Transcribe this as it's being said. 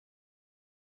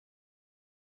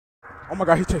Oh my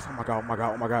god, he chased. Oh my god, oh my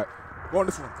god, oh my god. Go on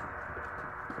this one.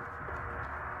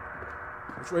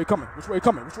 Which way he coming? Which way he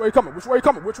coming? Which way he coming? Which way he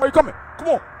coming? Which way he coming? Come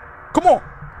on. Come on.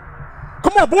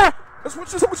 Come on, boy. Let's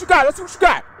see what you got. Let's see what you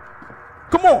got.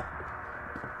 Come on.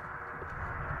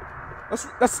 Let's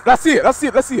see it. Let's see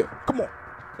it. Let's see it. Come on.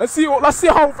 Let's see how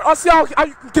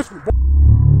you can kiss me, boy.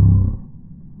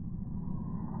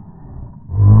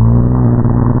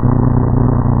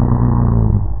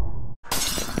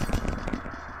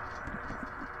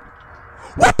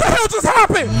 What the hell just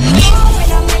happened?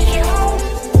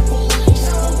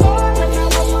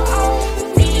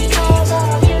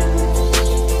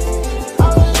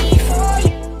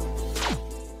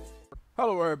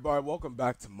 Hello everybody, welcome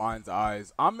back to Mind's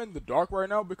Eyes. I'm in the dark right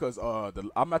now because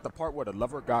I'm at the part where the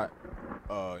lever got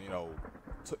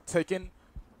taken.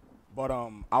 But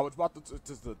I was about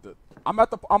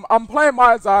to I'm playing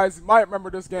Mind's Eyes. You might remember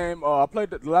this game. I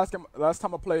played it the last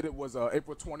time I played it was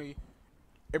April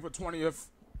 20th,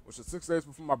 which is 6 days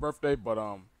before my birthday. But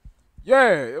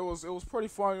yeah, it was pretty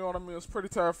fun. You know what I mean? It was pretty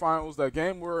terrifying. It was that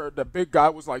game where the big guy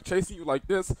was like chasing you like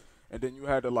this, and then you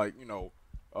had to like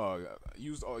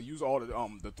use all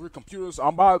the three computers.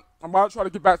 I'm about to try to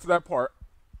get back to that part.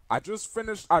 I just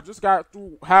got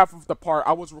through half of the part.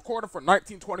 I was recording for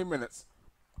 19-20 minutes,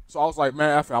 so I was like,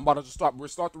 man, F it, I'm about to just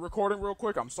restart the recording real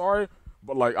quick. I'm sorry,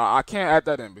 but like I can't add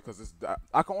that in because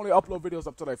I can only upload videos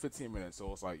up to like 15 minutes.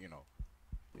 So it's like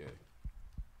yeah.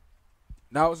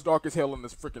 Now it's dark as hell in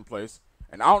this freaking place,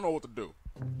 and I don't know what to do.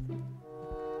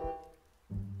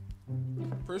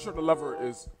 Pretty sure the lever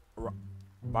is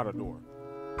by the door.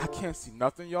 I can't see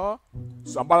nothing, y'all.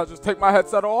 So I'm about to just take my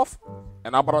headset off,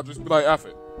 and I'm about to just be like, F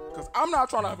it. Because I'm not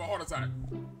trying to have a heart attack.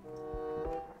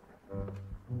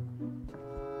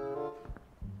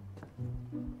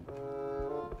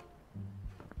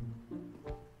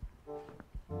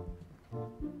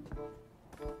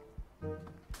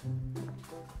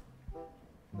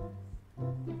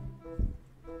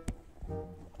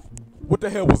 What the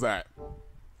hell was that?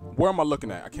 Where am I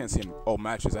looking at? I can't see them. Oh,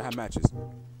 matches. I have matches.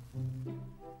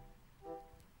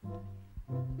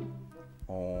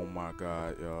 Oh my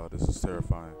god, y'all, this is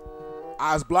terrifying.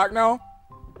 Eyes black now?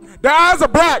 Their eyes are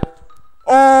black!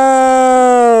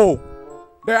 Oh!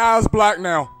 Their eyes black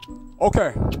now.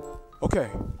 Okay. Okay.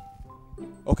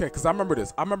 Okay, because I remember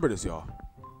this. I remember this, y'all.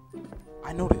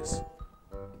 I know this.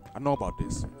 I know about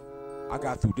this. I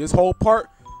got through this whole part.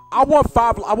 I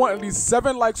want at least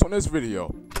 7 likes on this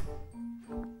video.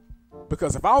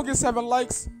 Because if I don't get 7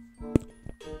 likes,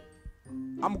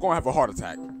 I'm gonna have a heart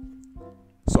attack.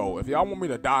 So if y'all want me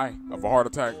to die of a heart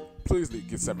attack, please let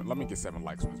me get 7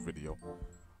 likes on this video.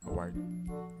 Alright?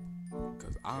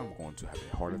 Because I'm going to have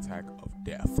a heart attack of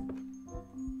death.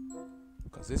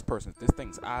 Because this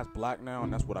thing's eyes black now,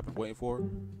 and that's what I've been waiting for.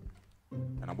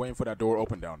 And I'm waiting for that door to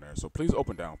open down there. So please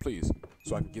open down, please.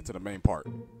 So I can get to the main part.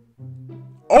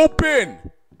 Open!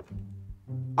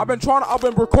 I've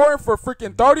been recording for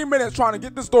freaking 30 minutes trying to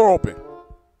get this door open.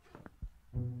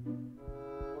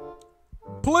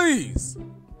 Please.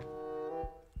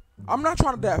 I'm not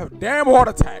trying to have a damn heart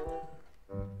attack.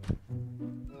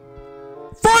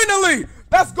 Finally!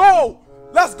 Let's go!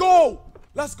 Let's go!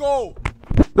 Let's go!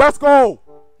 Let's go!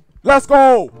 Let's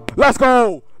go! Let's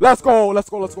go! Let's go! Let's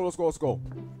go! Let's go! Let's go! Let's go!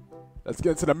 Let's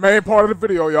get to the main part of the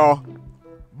video, y'all.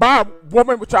 Bye,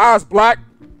 woman with your eyes black.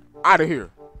 Out of here.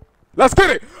 Let's get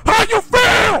it. How you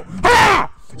feel?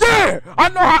 Ha! Yeah! I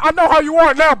know how you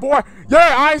are now, boy.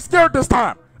 Yeah, I ain't scared this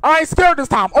time. I ain't scared this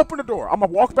time. Open the door. I'm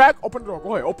gonna walk back. Open the door.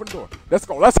 Go ahead. Open the door. Let's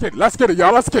go. Let's get it. Let's get it,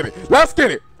 y'all. Let's get it. Let's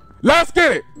get it. Let's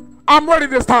get it. I'm ready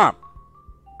this time.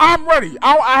 I'm ready.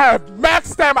 I have max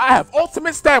stamina. I have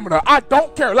ultimate stamina. I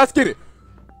don't care. Let's get it.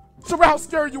 Show me how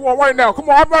scared you are right now. Come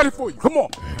on. I'm ready for you. Come on.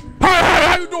 Hey,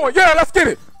 how you doing? Yeah, let's get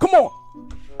it. Come on.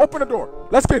 Open the door.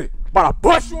 Let's get it. About to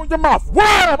bust you in your mouth.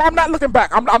 Wow, I'm not looking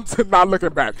back. I'm not looking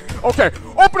back. Okay,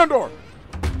 open the door.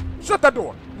 Shut that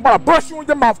door. I'm about to bust you in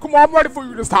your mouth. Come on, I'm ready for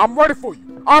you this time. I'm ready for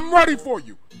you. I'm ready for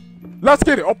you. Let's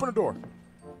get it. Open the door.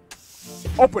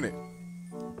 Open it.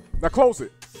 Now close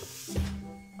it.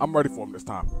 I'm ready for him this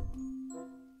time.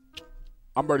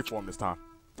 I'm ready for him this time.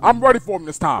 I'm ready for him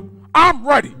this time. I'm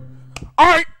ready. All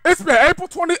right, it's been April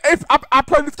 28th. I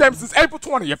played this game since April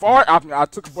 20th. All right, I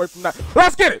took a break from that.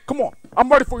 Let's get it. Come on. I'm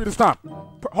ready for you this time.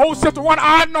 Hold shift to 1.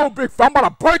 I know, big fella. I'm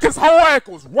about to break his whole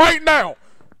ankles right now.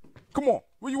 Come on.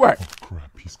 Where you at? Oh,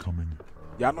 crap. He's coming.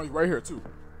 Yeah, I know you're right here, too.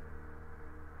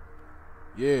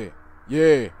 Yeah.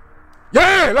 Yeah.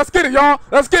 Yeah, let's get it, y'all.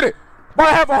 Let's get it. But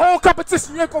I have a whole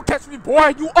competition. You ain't gonna catch me,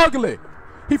 boy. You ugly.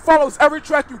 He follows every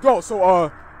track you go. So,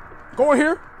 go in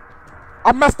here.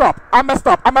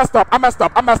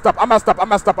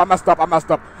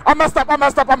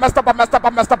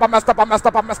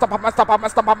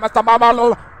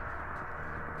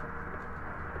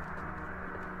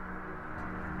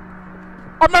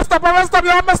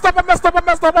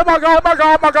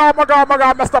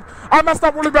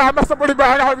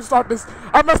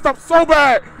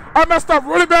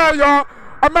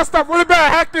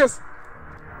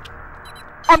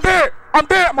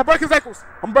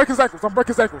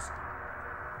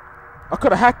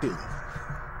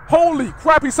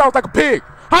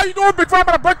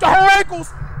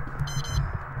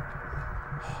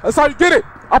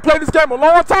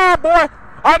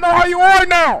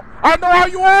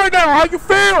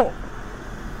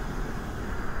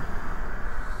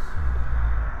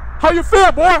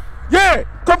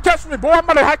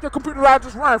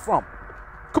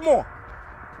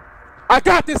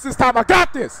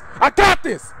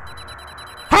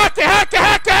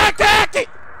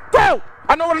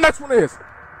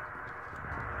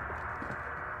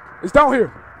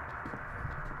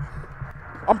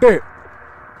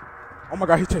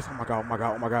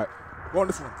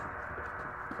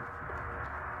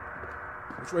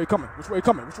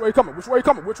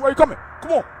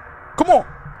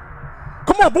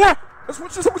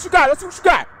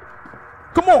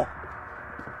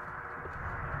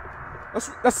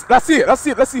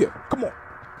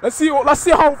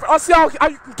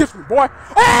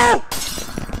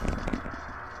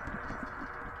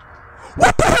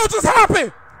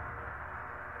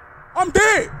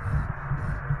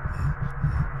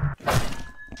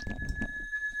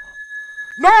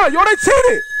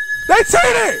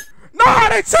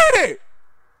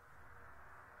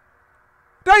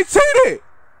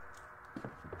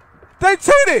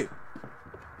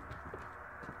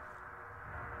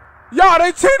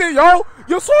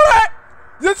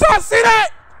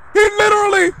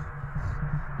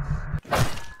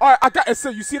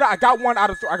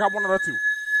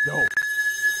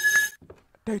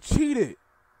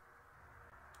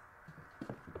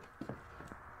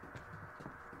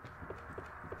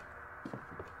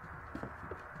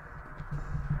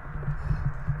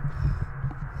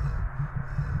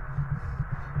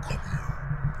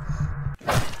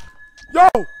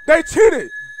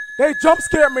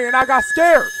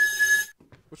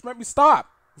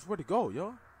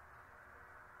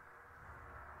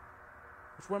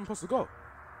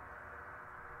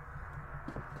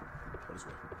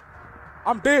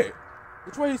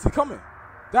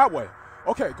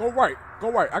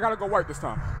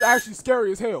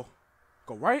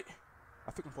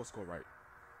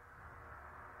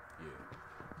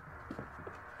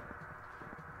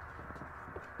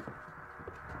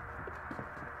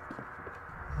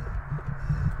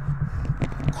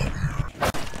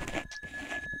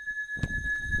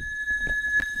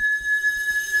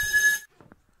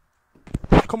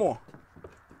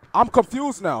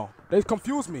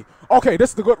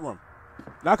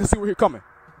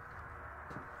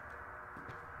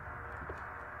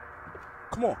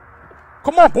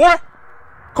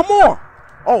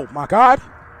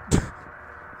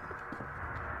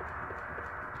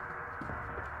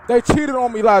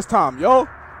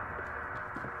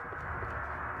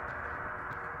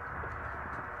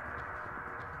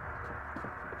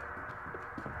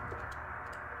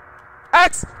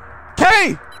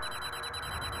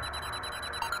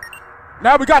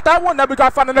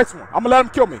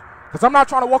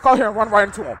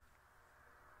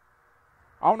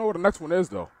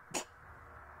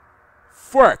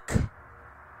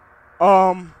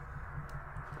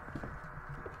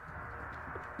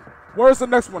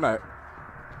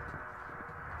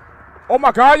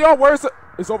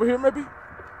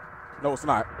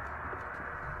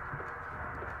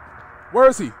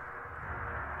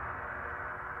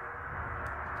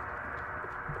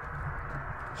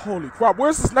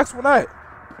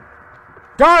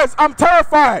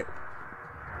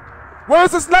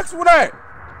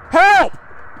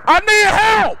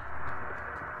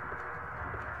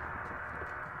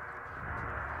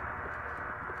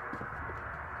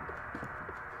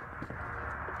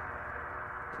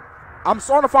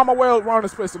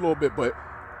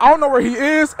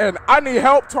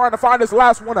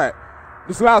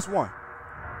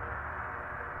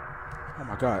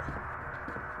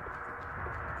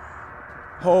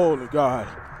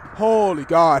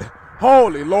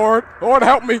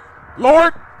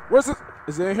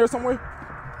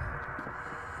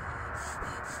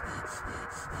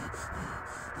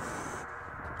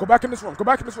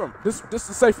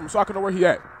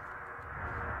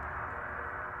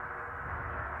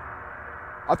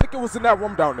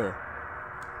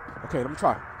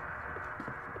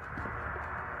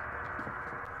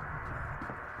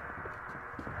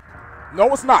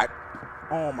 No, it's not.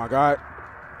 Oh my God.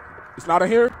 It's not in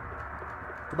here.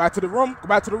 Go back to the room. Go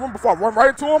back to the room before I run right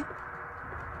into him.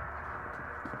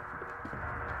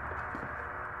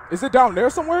 Is it down there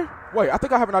somewhere? Wait, I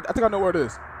think I know where it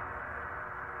is.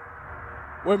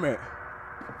 Wait a minute.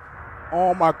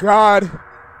 Oh my God.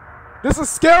 This is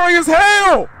scary as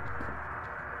hell.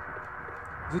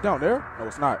 Is it down there? No,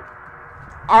 it's not.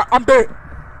 I'm dead.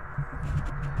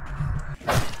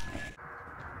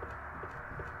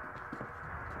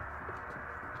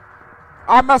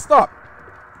 I messed up.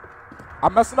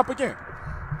 I'm messing up again.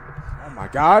 Oh my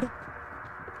God.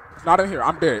 It's not in here.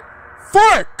 I'm dead.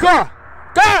 Fuck!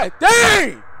 God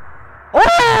dang!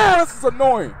 Oh, this is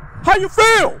annoying. How you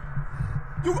feel?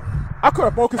 I could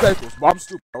have broke his ankles, but I'm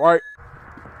stupid, alright?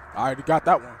 I already got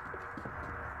that one.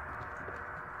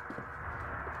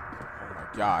 Oh my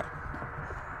God.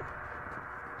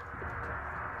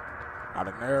 Not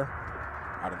in there.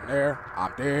 Not in there.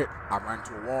 I'm dead. I ran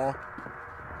into a wall.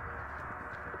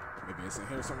 Maybe it's in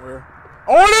here somewhere.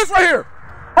 Oh, it is right here!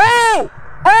 Oh!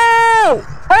 Oh!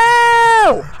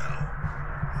 Oh!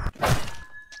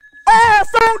 Oh, I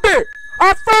found it!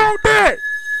 I found it!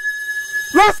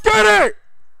 Let's get it!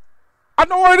 I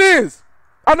know where it is!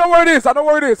 I know where it is! I know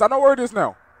where it is! I know where it is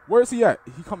now. Where is he at?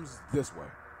 He comes this way.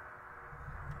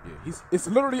 Yeah, it's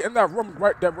literally in that room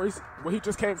right there where he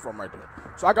just came from right there.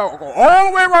 So I gotta go all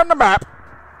the way around the map.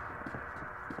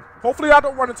 Hopefully I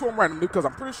don't run into him randomly because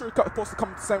I'm pretty sure he's supposed to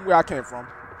come the same way I came from.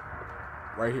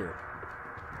 Right here.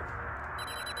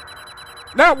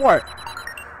 Now what?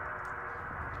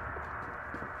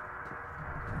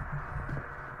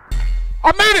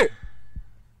 I made it!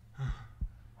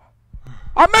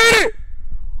 I made it!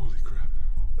 Holy crap.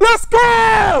 Let's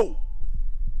go!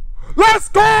 Let's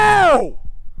go!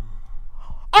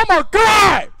 I'm a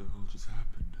guy! What the hell just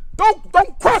happened?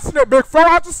 Don't question it, big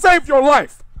fella. I just saved your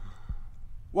life.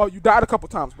 Well, you died a couple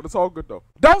times, but it's all good though.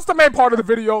 That was the main part of the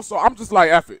video, so I'm just like,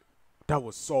 F it. That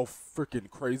was so freaking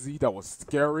crazy. That was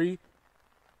scary.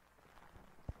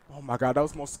 Oh my God, that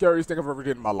was the most scariest thing I've ever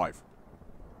did in my life.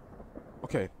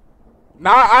 Okay.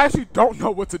 Now I actually don't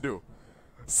know what to do.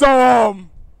 So,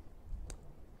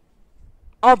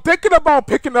 I'm thinking about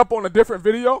picking up on a different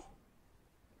video.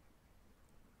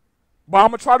 But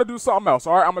I'm going to try to do something else,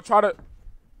 alright? I'm going to try to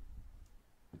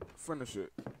finish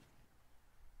it.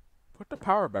 Put the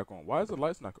power back on. Why is the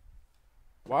lights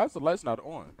not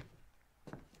on?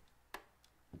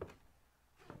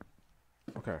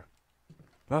 Okay.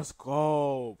 Let's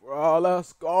go, bro.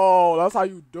 Let's go. That's how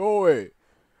you do it.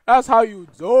 That's how you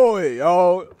do it,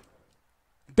 yo.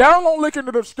 Download link in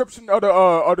the description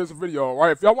of this video,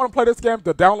 right? If y'all want to play this game,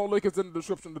 the download link is in the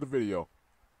description of the video.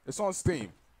 It's on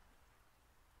Steam.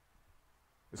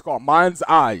 It's called Mind's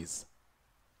Eyes.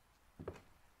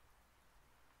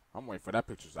 I'm waiting for that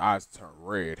picture's eyes to turn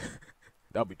red.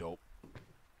 That'll be dope.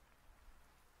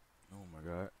 Oh my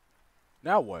God.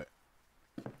 Now what?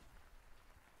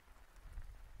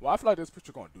 Well, I feel like this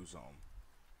picture gonna do something.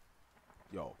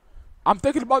 Yo. I'm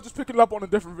thinking about just picking it up on a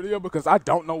different video because I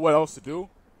don't know what else to do.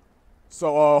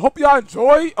 So, hope y'all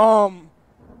enjoy. I'm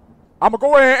gonna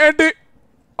go ahead and end it.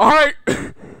 Alright.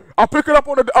 I'll pick it up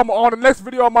on the next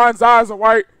video of Mind's Eyes,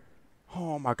 alright?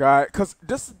 Oh my God. Cause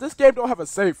this game don't have a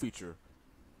save feature.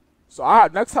 So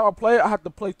next time I play it, I have to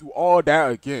play through all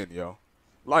that again, yo.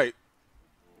 Like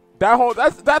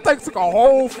that thing took a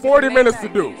whole 40 minutes to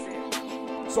do.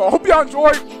 So I hope y'all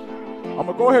enjoyed. I'm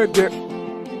gonna go ahead and dip.